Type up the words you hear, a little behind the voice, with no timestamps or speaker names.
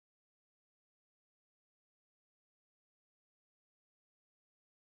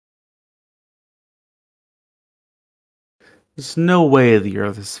There's no way the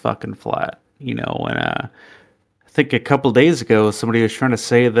Earth is fucking flat. And I think a couple days ago somebody was trying to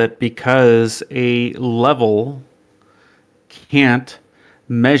say that because a level can't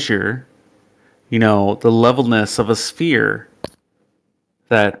measure, the levelness of a sphere,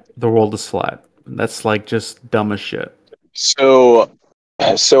 that the world is flat. That's like just dumb as shit. So,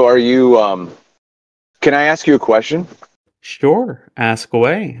 so are you? Can I ask you a question? Sure, ask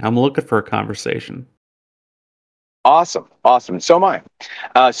away. I'm looking for a conversation. Awesome, awesome. So am I.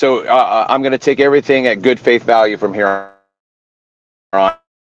 I'm going to take everything at good faith value from here on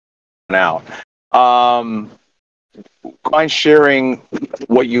out. Um, mind sharing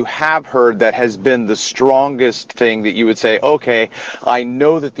what you have heard that has been the strongest thing that you would say, okay, I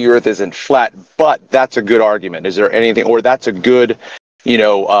know that the Earth isn't flat, but that's a good argument. Is there anything, or that's a good, you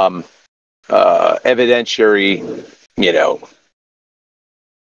know, evidentiary, you know,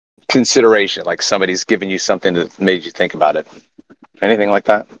 consideration, like somebody's given you something that made you think about it? Anything like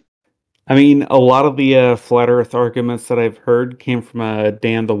that? I mean, a lot of the flat Earth arguments that I've heard came from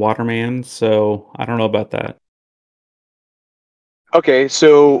Dan the Waterman, so I don't know about that. Okay,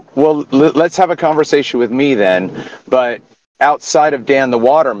 so let's have a conversation with me then. But outside of Dan the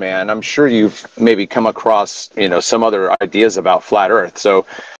Waterman, I'm sure you've maybe come across, some other ideas about flat Earth. So,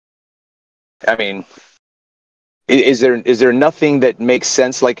 I mean, is there nothing that makes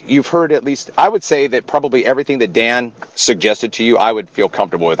sense? Like you've heard, at least I would say that probably everything that Dan suggested to you, I would feel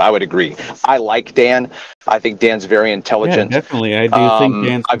comfortable with. I would agree. I like Dan. I think Dan's very Yeah, intelligent. definitely. I do think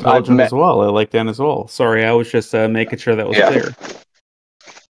Dan's I've intelligent as met, well. I like Dan as well. Sorry, I was just making sure that was yeah. clear.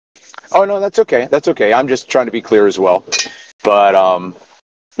 Oh no, that's okay. That's okay. I'm just trying to be clear as well. But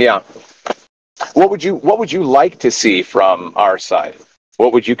yeah. What would you like to see from our side?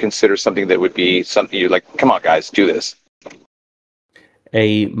 What would you consider something that would be something you like? Come on, guys, do this.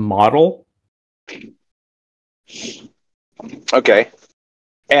 A model? Okay.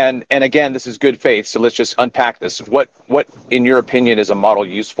 And again, this is good faith. So let's just unpack this. What in your opinion is a model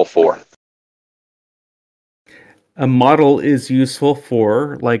useful for? A model is useful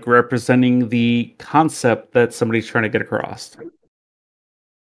for like representing the concept that somebody's trying to get across.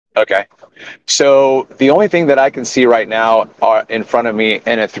 Okay. So the only thing that I can see right now are in front of me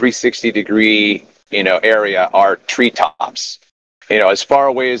in a 360-degree, area are treetops. As far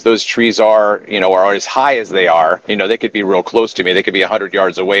away as those trees are, or as high as they are, they could be real close to me. They could be 100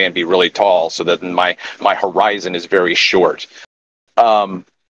 yards away and be really tall, so that my horizon is very short. Um,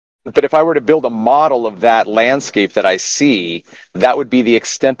 but if I were to build a model of that landscape that I see, that would be the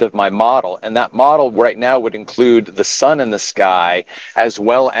extent of my model. And that model right now would include the sun in the sky, as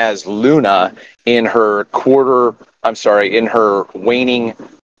well as Luna in her in her waning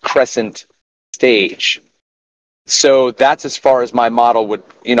crescent stage. So that's as far as my model would,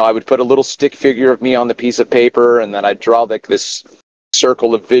 I would put a little stick figure of me on the piece of paper, and then I'd draw like this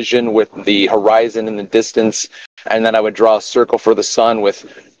circle of vision with the horizon in the distance, and then I would draw a circle for the sun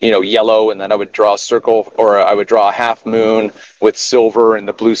with, yellow, and then I would draw a circle, or I would draw a half moon with silver and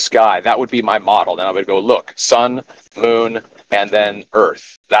the blue sky. That would be my model. Then I would go, look, sun, moon, and then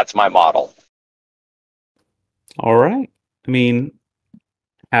earth. That's my model. All right. I mean,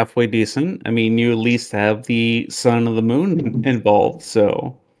 halfway decent. I mean, you at least have the sun and the moon involved,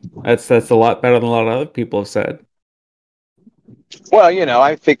 so that's a lot better than a lot of other people have said. Well,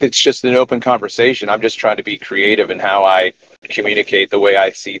 I think it's just an open conversation. I'm just trying to be creative in how I communicate the way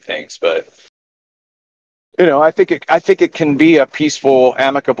I see things. But I think it can be a peaceful,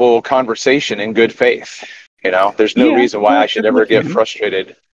 amicable conversation in good faith. There's no Yeah, reason why yeah, I it should definitely ever get can.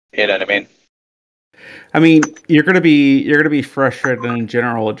 frustrated. You know what I mean? I mean, you're gonna be frustrated in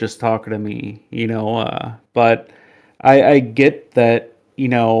general just talking to me, but I get that,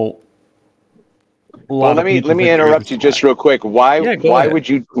 a Well, lot let of me people let me think the earth interrupt is you flat. just real quick. Why Yeah, go why ahead. would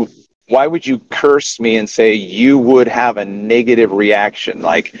you curse me and say you would have a negative reaction?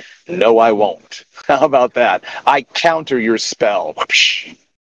 Like, no, I won't. How about that? I counter your spell.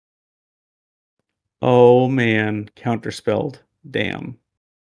 Oh man, counterspelled. Damn.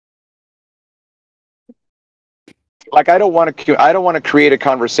 Like I don't want to create a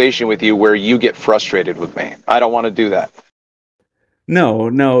conversation with you where you get frustrated with me. I don't want to do that. No,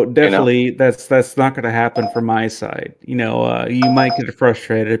 no, You know? definitely that's not going to happen from my side. You might get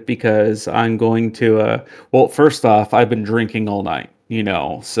frustrated because I'm going to well, first off, I've been drinking all night,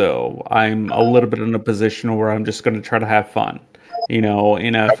 so I'm a little bit in a position where I'm just going to try to have fun. And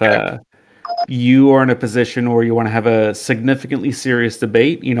if Okay. you are in a position where you want to have a significantly serious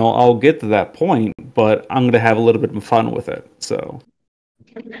debate, I'll get to that point, but I'm going to have a little bit of fun with it. So,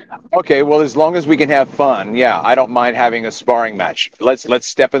 Okay, well, as long as we can have fun, yeah, I don't mind having a sparring match. Let's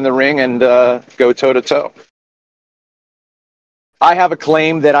step in the ring and go toe to toe. I have a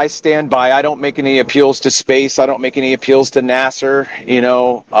claim that I stand by. I don't make any appeals to space. I don't make any appeals to NASA.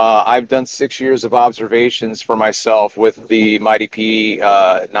 I've done 6 years of observations for myself with the Mighty P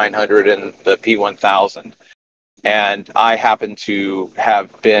 900 and the P 1000. And I happen to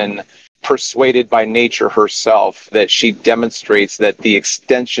have been persuaded by nature herself that she demonstrates that the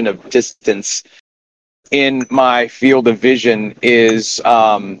extension of distance in my field of vision is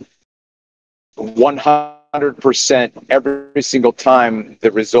 100% every single time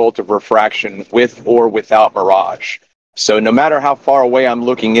the result of refraction with or without mirage. So no matter how far away I'm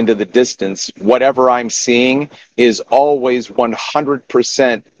looking into the distance, whatever I'm seeing is always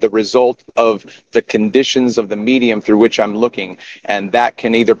 100% the result of the conditions of the medium through which I'm looking. And that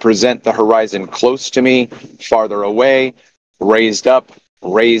can either present the horizon close to me, farther away, raised up,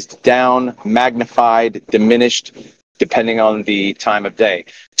 raised down, magnified, diminished, depending on the time of day.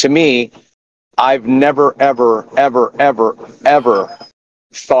 To me, I've never, ever, ever, ever, ever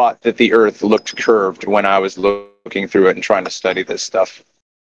thought that the Earth looked curved when I was looking through it and trying to study this stuff.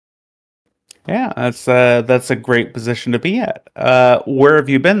 Yeah, that's a great position to be at. Where have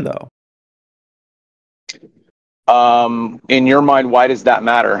you been though? In your mind, why does that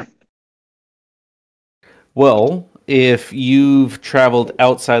matter? Well, if you've traveled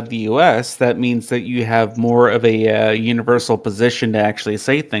outside the US, that means that you have more of a universal position to actually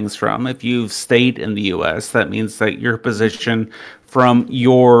say things from. If you've stayed in the US, that means that your position from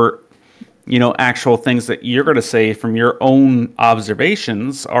your, actual things that you're going to say from your own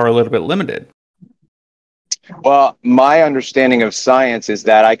observations are a little bit limited. Well, my understanding of science is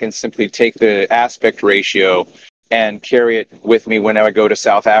that I can simply take the aspect ratio and carry it with me when I go to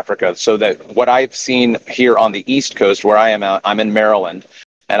South Africa. So that what I've seen here on the East Coast, where I am, I'm in Maryland,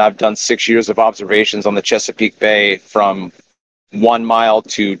 and I've done 6 years of observations on the Chesapeake Bay from 1 mile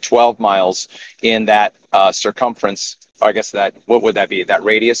to 12 miles in that circumference. I guess that, what would that be? That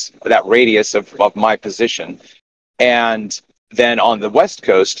radius of my position. And then on the West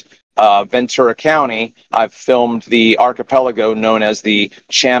Coast, Ventura County, I've filmed the archipelago known as the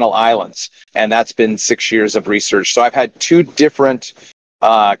Channel Islands, and that's been 6 years of research. So I've had two different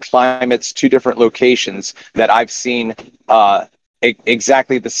climates, two different locations that I've seen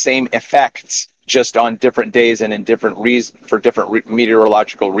exactly the same effects, just on different days and in different for different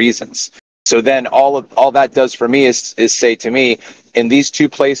meteorological reasons. So then all that does for me is say to me, in these two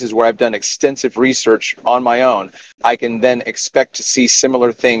places where I've done extensive research on my own, I can then expect to see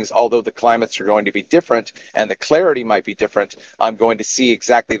similar things, although the climates are going to be different and the clarity might be different. I'm going to see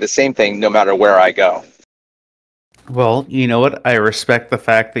exactly the same thing no matter where I go. Well, you know what? I respect the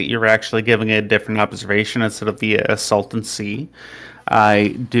fact that you're actually giving a different observation instead of the Salton Sea.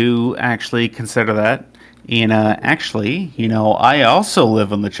 I do actually consider that. And actually, I also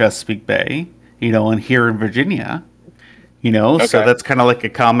live in the Chesapeake Bay, and here in Virginia, so Okay. that's kind of like a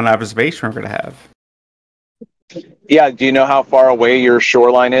common observation we're going to have. Yeah. Do you know how far away your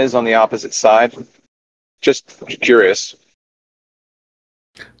shoreline is on the opposite side? Just curious.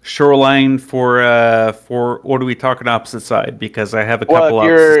 Shoreline for what are we talking opposite side? Because I have a Well, couple if opposite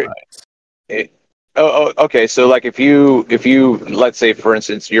you're sides. okay. So like if you let's say for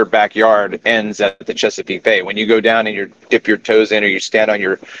instance your backyard ends at the Chesapeake Bay, when you go down and you dip your toes in or you stand on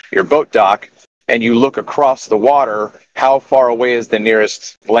your boat dock and you look across the water, how far away is the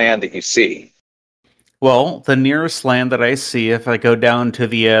nearest land that you see? Well, the nearest land that I see, if I go down to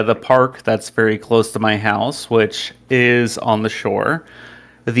the park that's very close to my house, which is on the shore,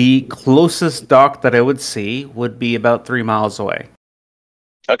 the closest dock that I would see would be about 3 miles away.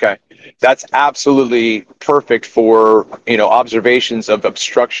 Okay, that's absolutely perfect for observations of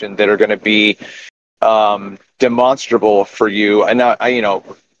obstruction that are going to be demonstrable for you. And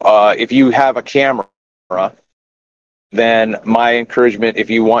if you have a camera, then my encouragement, if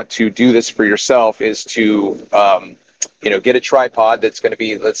you want to do this for yourself, is to get a tripod that's going to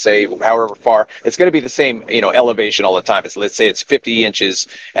be, let's say, however far it's going to be the same elevation all the time. Let's say it's 50 inches,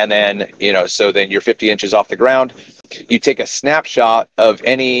 and then so then you're 50 inches off the ground. You take a snapshot of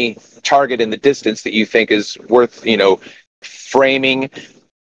any target in the distance that you think is worth framing.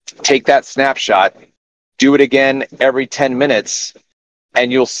 Take that snapshot, do it again every 10 minutes,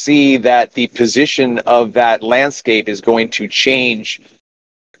 and you'll see that the position of that landscape is going to change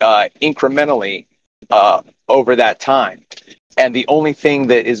incrementally over that time. And the only thing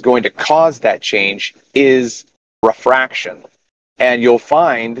that is going to cause that change is refraction. And you'll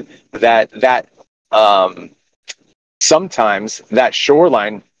find that sometimes that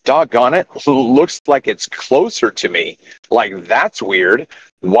shoreline, doggone it, looks like it's closer to me. Like, that's weird.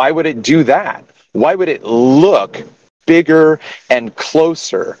 Why would it do that? Why would it look bigger and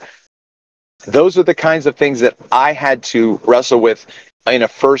closer? Those are the kinds of things that I had to wrestle with in a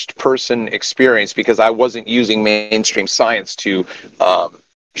first-person experience because I wasn't using mainstream science to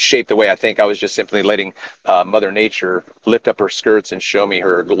shape the way I think. I was just simply letting Mother Nature lift up her skirts and show me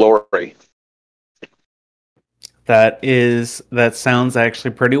her glory. That sounds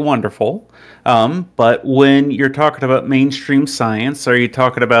actually pretty wonderful. But when you're talking about mainstream science, are you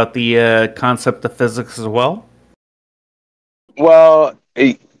talking about the concept of physics as well? Well,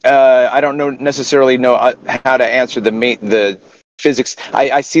 I don't necessarily know how to answer the physics.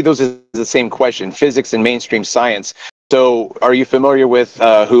 I see those as the same question: physics and mainstream science. So, are you familiar with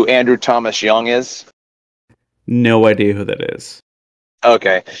who Andrew Thomas Young is? No idea who that is.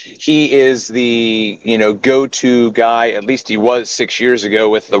 Okay, he is the go-to guy. At least he was 6 years ago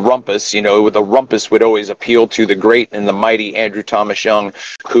with the rumpus. The rumpus would always appeal to the great and the mighty Andrew Thomas Young,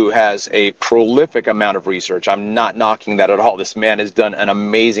 who has a prolific amount of research. I'm not knocking that at all. This man has done an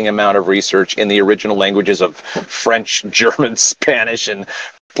amazing amount of research in the original languages of French, German, Spanish, and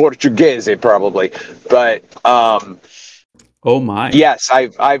Portuguese, probably. But Oh my. yes,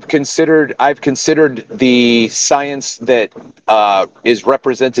 I've considered the science that is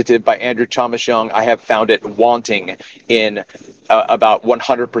representative by Andrew Thomas Young. I have found it wanting in about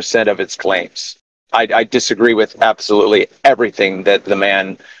 100% of its claims. I disagree with absolutely everything that the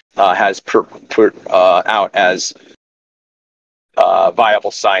man has put out as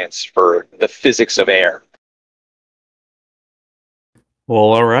viable science for the physics of air. Well,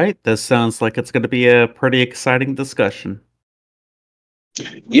 all right. This sounds like it's going to be a pretty exciting discussion.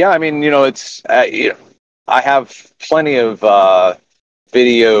 Yeah, I mean, it's I have plenty of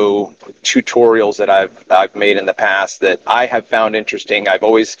video tutorials that I've made in the past that I have found interesting. I've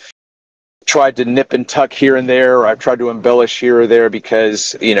always tried to nip and tuck here and there, or I've tried to embellish here or there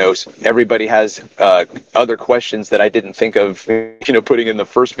because everybody has other questions that I didn't think of putting in the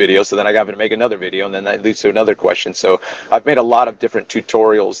first video. So then I got to make another video, and then that leads to another question. So I've made a lot of different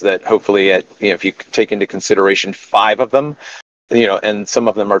tutorials that hopefully, if you take into consideration 5 of them. And some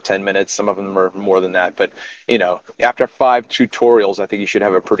of them are 10 minutes, some of them are more than that. But, after 5 tutorials, I think you should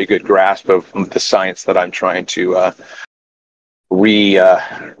have a pretty good grasp of the science that I'm trying to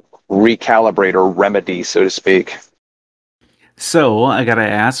recalibrate or remedy, so to speak. So I gotta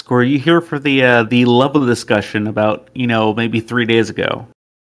ask, were you here for the level discussion about maybe 3 days ago?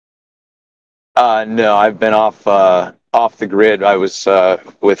 No, I've been off the grid. I was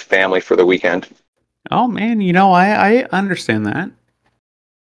with family for the weekend. Oh man, I understand that.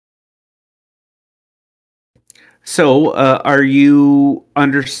 So, do you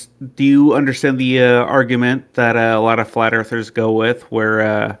understand the argument that a lot of flat earthers go with,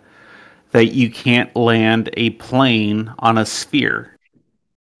 where that you can't land a plane on a sphere?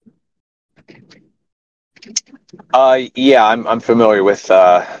 Yeah, I'm familiar with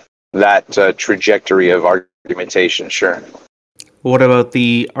that trajectory of argumentation. Sure. What about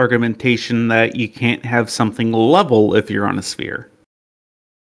the argumentation that you can't have something level if you're on a sphere?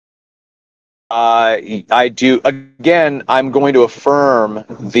 I do. Again, I'm going to affirm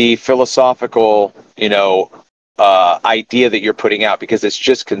the philosophical, idea that you're putting out because it's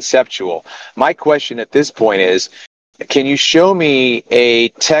just conceptual. My question at this point is, can you show me a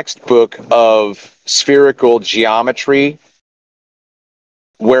textbook of spherical geometry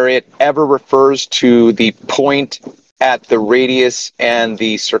where it ever refers to the point at the radius and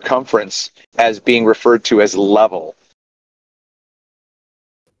the circumference as being referred to as level?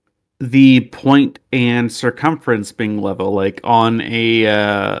 The point and circumference being level, like on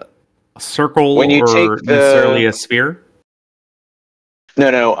a circle When you take or necessarily a sphere?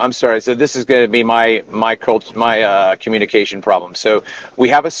 No, I'm sorry. So this is going to be my communication problem. So we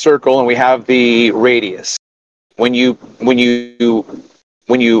have a circle and we have the radius. When you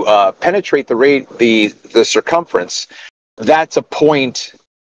penetrate the circumference, that's a point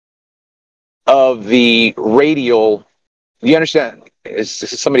of the radial. You understand?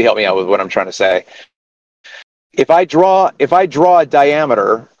 Somebody help me out with what I'm trying to say. If I draw a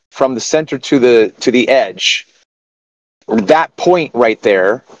diameter from the center to the edge, that point right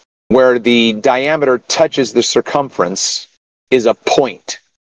there where the diameter touches the circumference is a point.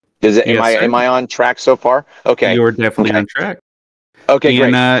 Yes, sir. Am I on track so far? Okay. You're definitely Okay. on track. Okay,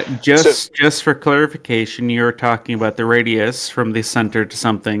 And great. just for clarification, you're talking about the radius from the center to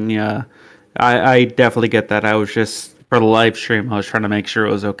something. Yeah, I definitely get that. I was just for the live stream. I was trying to make sure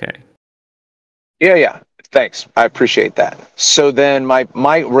it was okay. Yeah. Thanks. I appreciate that. So then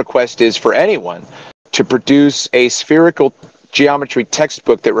my request is for anyone to produce a spherical geometry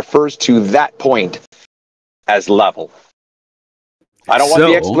textbook that refers to that point as level. I don't want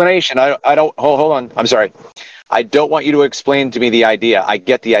the explanation. I don't hold on. I'm sorry. I don't want you to explain to me the idea. I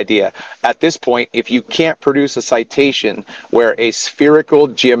get the idea. At this point, if you can't produce a citation where a spherical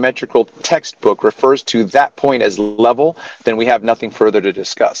geometrical textbook refers to that point as level, then we have nothing further to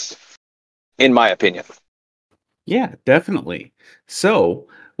discuss, in my opinion. Yeah, definitely. So,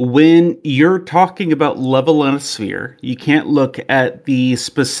 when you're talking about level in a sphere, you can't look at the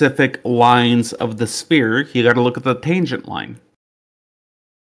specific lines of the sphere. You got to look at the tangent line.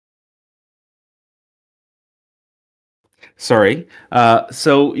 Sorry.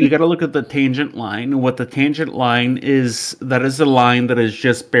 So you got to look at the tangent line. What the tangent line is, that is a line that is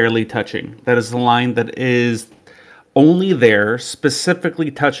just barely touching. That is a line that is only there,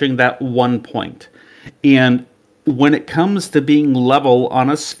 specifically touching that one point. And when it comes to being level on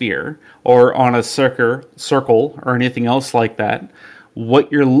a sphere or on a circle or anything else like that,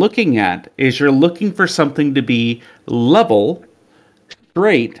 what you're looking at is you're looking for something to be level,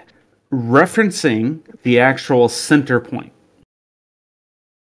 straight, referencing the actual center point.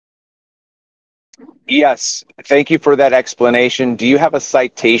 Yes, thank you for that explanation. Do you have a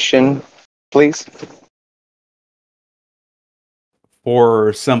citation, please?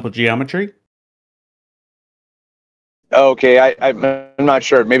 For simple geometry. Okay, I'm not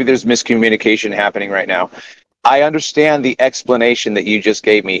sure. Maybe there's miscommunication happening right now. I understand the explanation that you just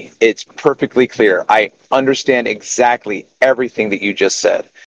gave me. It's perfectly clear. I understand exactly everything that you just said.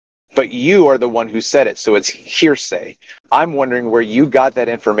 But you are the one who said it, so it's hearsay. I'm wondering where you got that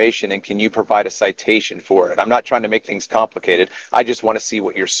information and can you provide a citation for it? I'm not trying to make things complicated. I just want to see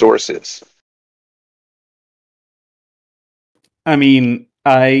what your source is. I mean,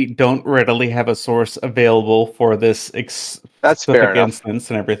 I don't readily have a source available for this That's fair specific enough.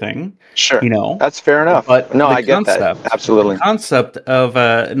 instance and everything, Sure. you know, That's fair enough. but No, I get that. the Absolutely. concept of,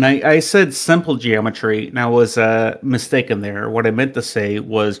 and I said simple geometry, and I was mistaken there. What I meant to say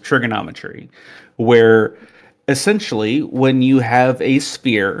was trigonometry, where essentially when you have a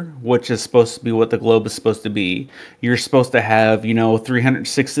sphere, which is supposed to be what the globe is supposed to be, you're supposed to have,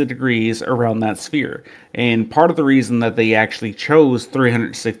 360 degrees around that sphere. And part of the reason that they actually chose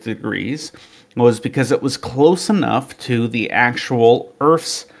 360 degrees was because it was close enough to the actual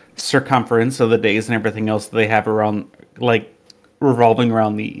Earth's circumference of the days and everything else that they have around, like revolving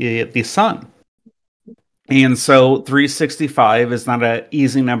around the sun. And so 365 is not an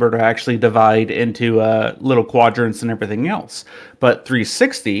easy number to actually divide into little quadrants and everything else. But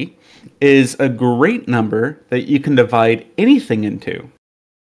 360 is a great number that you can divide anything into.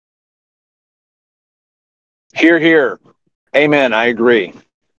 Here, here. Amen. I agree.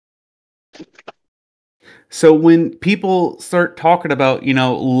 So when people start talking about,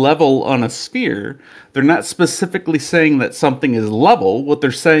 level on a sphere, they're not specifically saying that something is level. What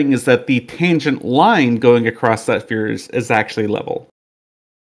they're saying is that the tangent line going across that sphere is actually level.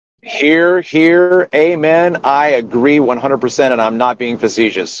 Here, here. Amen. I agree 100%, and I'm not being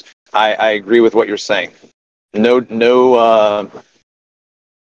facetious. I agree with what you're saying. No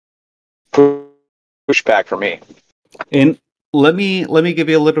pushback for me. And let me give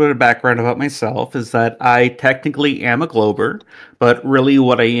you a little bit of background about myself is that I technically am a glober, but really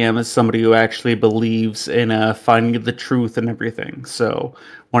what I am is somebody who actually believes in finding the truth and everything. So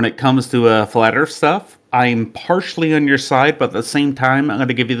when it comes to flat earth stuff, I'm partially on your side, but at the same time, I'm going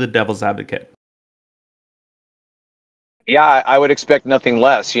to give you the devil's advocate. Yeah, I would expect nothing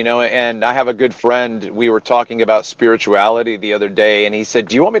less, and I have a good friend. We were talking about spirituality the other day, and he said,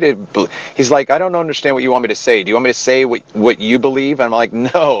 "Do you want me to?" He's like, "I don't understand what you want me to say. Do you want me to say what you believe?" And I'm like,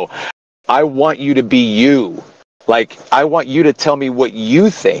 "No, I want you to be you. Like, I want you to tell me what you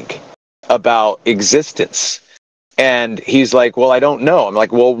think about existence." And he's like, "Well, I don't know." I'm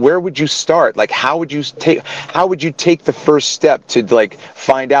like, "Well, where would you start? Like, how would you take the first step to like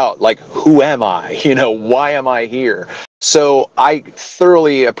find out like who am I? Why am I here?" So I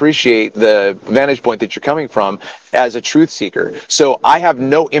thoroughly appreciate the vantage point that you're coming from as a truth seeker. So I have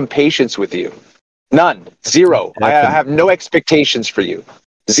no impatience with you. None. Zero. I have no Definitely. expectations for you.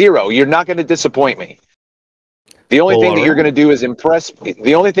 Zero. You're not going to disappoint me. The only Well, thing all that you're going right. to do is impress me.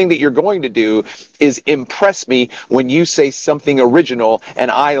 The only thing that you're going to do is impress me when you say something original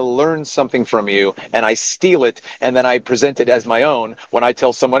and I learn something from you and I steal it and then I present it as my own when I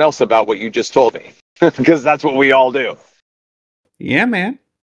tell someone else about what you just told me. Because that's what we all do. Yeah, man.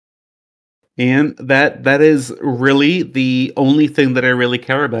 And that is really the only thing that I really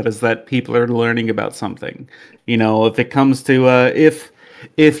care about is that people are learning about something. If it comes to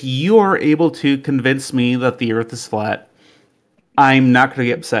if you are able to convince me that the earth is flat, I'm not going to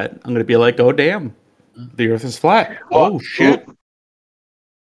get upset. I'm going to be like, "Oh damn, the earth is flat. Well, Oh shit."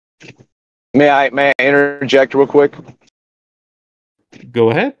 may I interject real quick? Go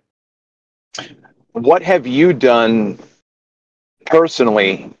ahead. what have you done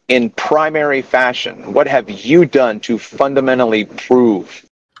personally in primary fashion? What have you done to fundamentally prove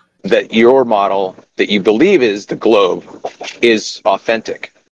that your model that you believe is the globe is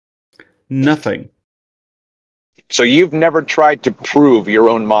authentic? Nothing. So you've never tried to prove your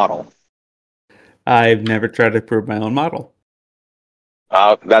own model. I've never tried to prove my own model.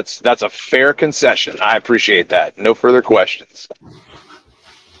 That's a fair concession. I appreciate that. No further questions.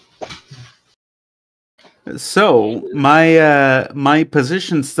 So my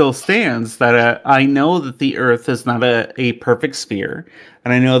position still stands that I know that the Earth is not a perfect sphere,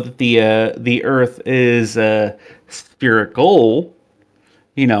 and I know that the Earth is spherical,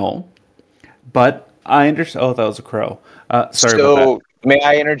 you know. But I understand. Oh, that was a crow. Sorry about that. So may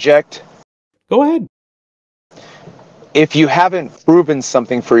I interject? Go ahead. If you haven't proven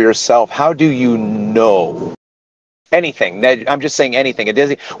something for yourself, how do you know anything? I'm just saying anything. It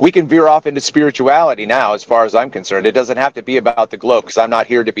doesn't. We can veer off into spirituality now, as far as I'm concerned. It doesn't have to be about the globe, because I'm not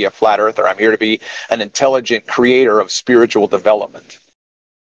here to be a flat earther. I'm here to be an intelligent creator of spiritual development.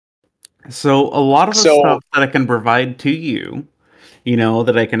 So a lot of the So stuff that I can provide to you, you know,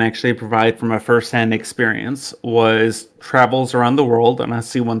 that I can actually provide from a first-hand experience was travels around the world on a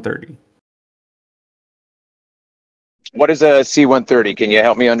C-130. what is a C-130? Can you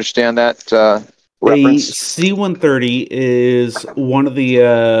help me understand that A reference? C-130 is one of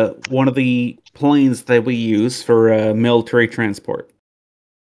the planes that we use for military transport.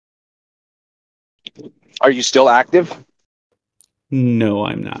 Are you still active? No,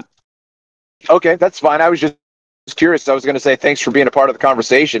 I'm not. Okay, that's fine. I was just curious. I was going to say thanks for being a part of the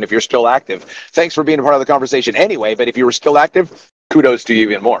conversation if you're still active. Thanks for being a part of the conversation anyway, but if you were still active, kudos to you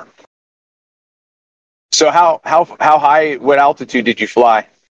even more. So how high, what altitude did you fly?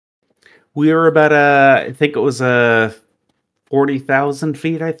 We were about I think it was 40,000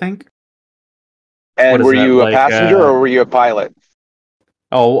 feet. I think. What And is were that you a like? passenger or were you a pilot?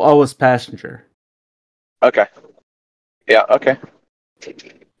 Oh, I was passenger. Okay. Yeah, okay.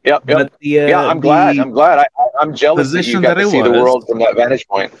 Yep. But the Yeah, I'm glad. the I'm glad. I'm jealous that you position got that to I see the was, world from that vantage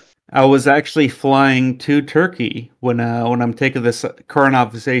point. I was actually flying to Turkey when I'm taking this current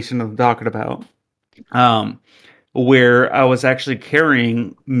conversation I'm talking about. Um, where I was actually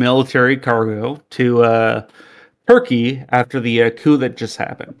carrying military cargo to Turkey after the coup that just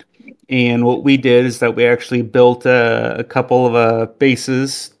happened. And what we did is that we actually built a couple of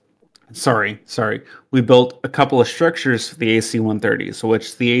bases. Sorry. We built a couple of structures for the AC-130s,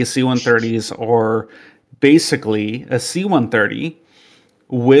 which the AC-130s are basically a C-130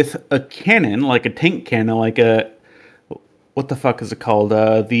 with a cannon, like a tank cannon, like a what the fuck is it called?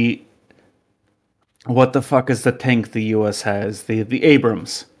 The what the fuck is the tank the U.S. has? The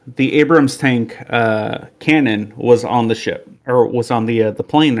Abrams. The Abrams tank cannon was on the ship or was on the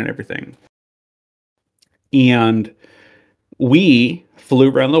plane and everything. And we flew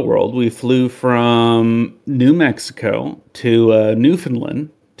around the world. We flew from New Mexico to Newfoundland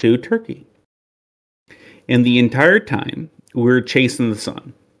to Turkey. And the entire time we were chasing the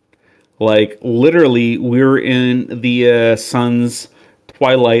sun. Like literally, we were in the sun's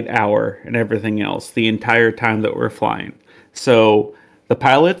twilight hour and everything else the entire time that we're flying. So the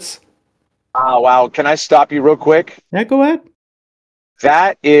pilots, Oh, wow. Can I stop you real quick? yeah, go ahead.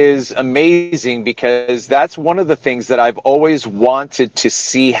 That is amazing because that's one of the things that I've always wanted to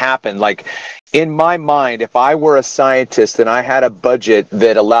see happen. Like in my mind, if I were a scientist and I had a budget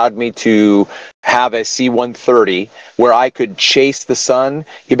that allowed me to have a C-130 where I could chase the sun,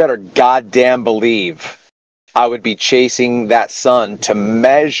 you better goddamn believe I would be chasing that sun to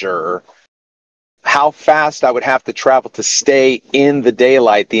measure how fast I would have to travel to stay in the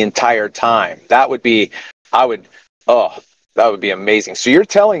daylight the entire time. That would be, I would, oh, that would be amazing. So you're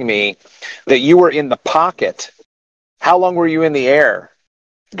telling me that you were in the pocket. How long were you in the air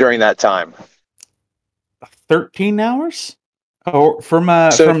during that time? 13 hours? Oh,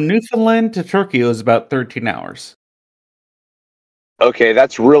 So, from Newfoundland to Turkey, it was about 13 hours. okay,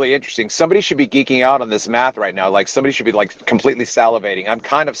 that's really interesting. Somebody should be geeking out on this math right now. Like somebody should be like completely salivating. I'm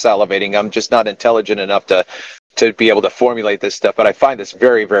kind of salivating. I'm just not intelligent enough to be able to formulate this stuff, but I find this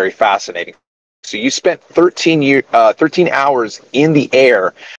very, very fascinating. So you spent 13 hours in the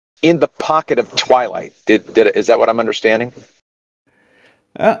air in the pocket of twilight. Is that what I'm understanding?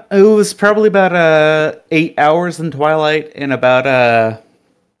 It was probably about 8 hours in twilight and about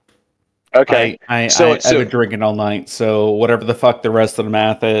Okay. I've So been drinking all night, so whatever the fuck the rest of the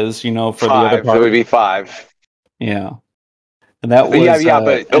math is, you know, for the other five. It would part. be five. Yeah. And that was Yeah,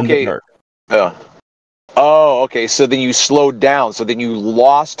 but in the okay. dark. Uh, oh, okay. So then you slowed down. So then you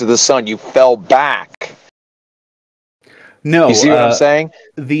lost the sun. You fell back. You No, see what I'm saying?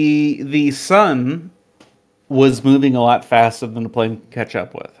 the sun was moving a lot faster than the plane could catch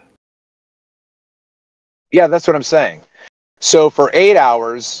up with. Yeah, that's what I'm saying. So for 8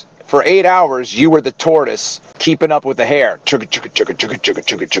 hours, you were the tortoise keeping up with the hare, chugga, chugga, chugga, chugga, chugga,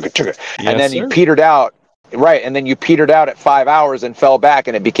 chugga, chugga, chugga, and Yes, then you sir. petered out, right? And then you petered out at 5 hours and fell back,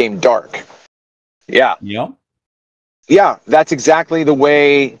 and it became dark. Yeah, Yep. yeah, that's exactly the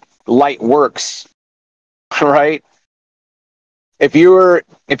way light works, right? If you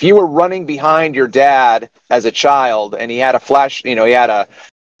were running behind your dad as a child, and he had a flash, he had a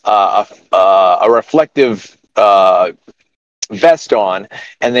reflective vest on,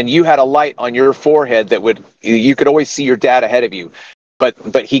 and then you had a light on your forehead that you could always see your dad ahead of you,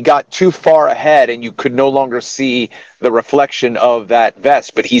 but he got too far ahead and you could no longer see the reflection of that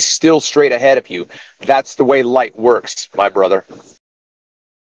vest, but he's still straight ahead of you. That's the way light works, my brother.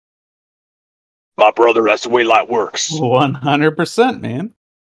 My brother, that's the way light works. 100%, man.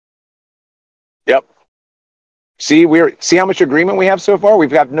 Yep. See how much agreement we have so far? We've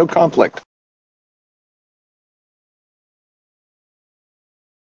got no conflict.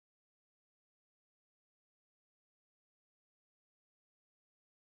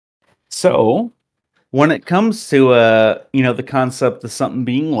 So, when it comes to the concept of something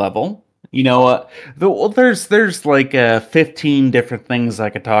being level, there's like 15 different things I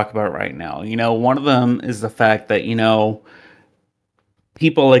could talk about right now. One of them is the fact that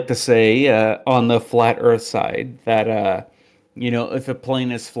people like to say on the flat Earth side that if a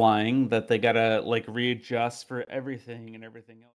plane is flying, that they gotta like readjust for everything and everything else.